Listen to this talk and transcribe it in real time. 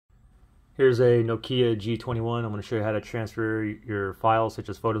Here's a Nokia G21. I'm going to show you how to transfer your files such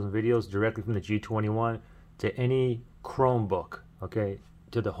as photos and videos directly from the G21 to any Chromebook, okay?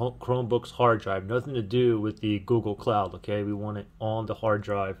 To the Chromebook's hard drive. Nothing to do with the Google Cloud, okay? We want it on the hard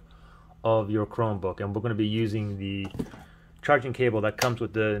drive of your Chromebook. And we're going to be using the charging cable that comes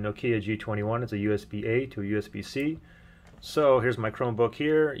with the Nokia G21. It's a USB-A to a USB-C. So here's my Chromebook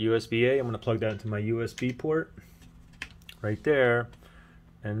here, USB-A. I'm going to plug that into my USB port right there.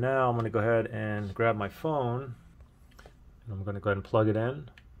 And now I'm going to go ahead and grab my phone, and I'm going to go ahead and plug it in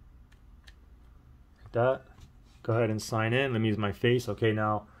like that. Go ahead and sign in. Let me use my face. Okay,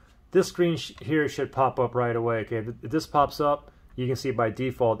 now this screen here should pop up right away. Okay, if this pops up, you can see by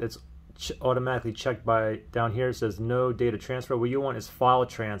default it's automatically checked by down here. It says no data transfer. What you want is file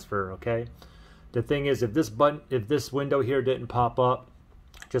transfer. Okay, the thing is, if this window here didn't pop up,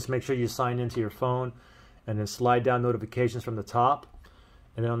 just make sure you sign into your phone and then slide down notifications from the top.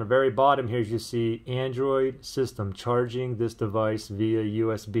 And then on the very bottom here you see Android system charging this device via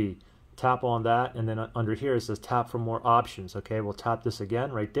USB. Tap on that, and then under here it says tap for more options. Okay, we'll tap this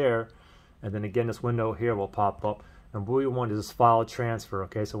again right there, and then again this window here will pop up, and what we want is this file transfer.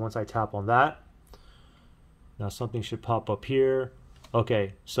 Okay, so once I tap on that, now something should pop up here.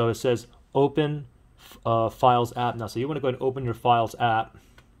 Okay, so it says open Files app now. So you want to go ahead and open your Files app.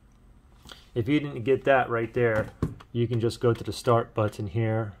 If you didn't get that right there, you can just go to the start button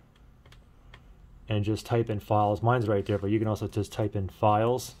here and just type in files. Mine's right there, but you can also just type in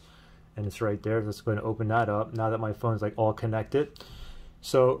files, and it's right there. Let's go ahead and open that up now that my phone's like all connected.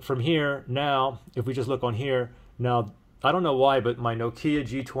 So from here, now if we just look on here, now I don't know why, but my Nokia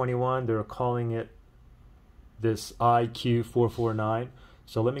G21, they're calling it this IQ449.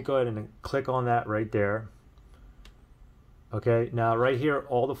 So let me go ahead and click on that right there. Okay, now right here,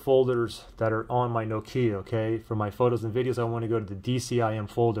 all the folders that are on my Nokia, okay, for my photos and videos, I want to go to the DCIM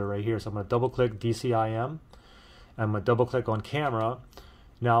folder right here. So I'm going to double click DCIM. I'm going to double click on camera.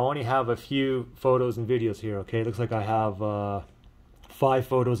 Now I only have a few photos and videos here, okay. It looks like I have 5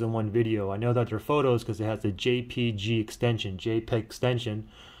 photos and 1 video. I know that they're photos because it has the JPG extension, JPEG extension.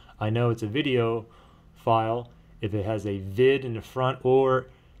 I know it's a video file if it has a vid in the front or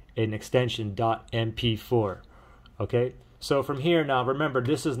an extension .mp4, okay. So from here, now remember,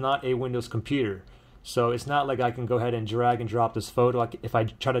 this is not a Windows computer. So it's not like I can go ahead and drag and drop this photo. If I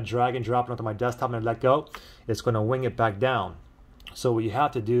try to drag and drop it onto my desktop and let go, it's going to wing it back down. So what you have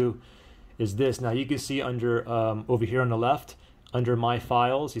to do is this. Now you can see under over here on the left, under My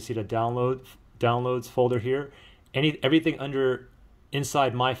Files, you see the downloads folder here. Everything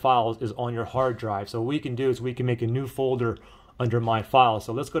inside My Files is on your hard drive. So what we can do is we can make a new folder under My Files.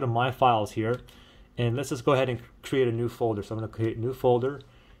 So let's go to My Files here. And let's just go ahead and create a new folder. So I'm going to create a new folder,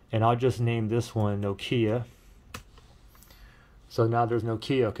 and I'll just name this one Nokia. So now there's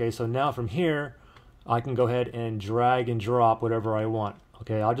Nokia, okay? So now from here, I can go ahead and drag and drop whatever I want.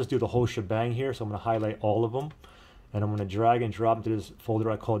 Okay, I'll just do the whole shebang here. So I'm going to highlight all of them, and I'm going to drag and drop into this folder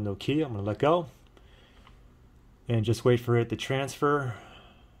I call Nokia. I'm going to let go, and just wait for it to transfer.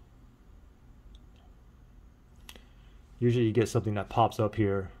 Usually you get something that pops up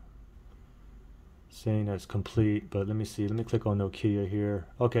here saying that it's complete, but let me see. Let me click on Nokia here.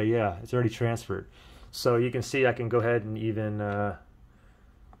 Okay, yeah, it's already transferred. So you can see I can go ahead and even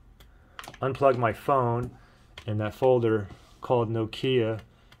unplug my phone, and that folder called Nokia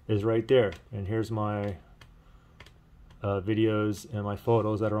is right there. And here's my videos and my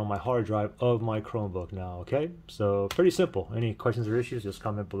photos that are on my hard drive of my Chromebook now, okay? So pretty simple. Any questions or issues, just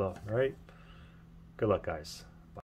comment below, all right? Good luck, guys.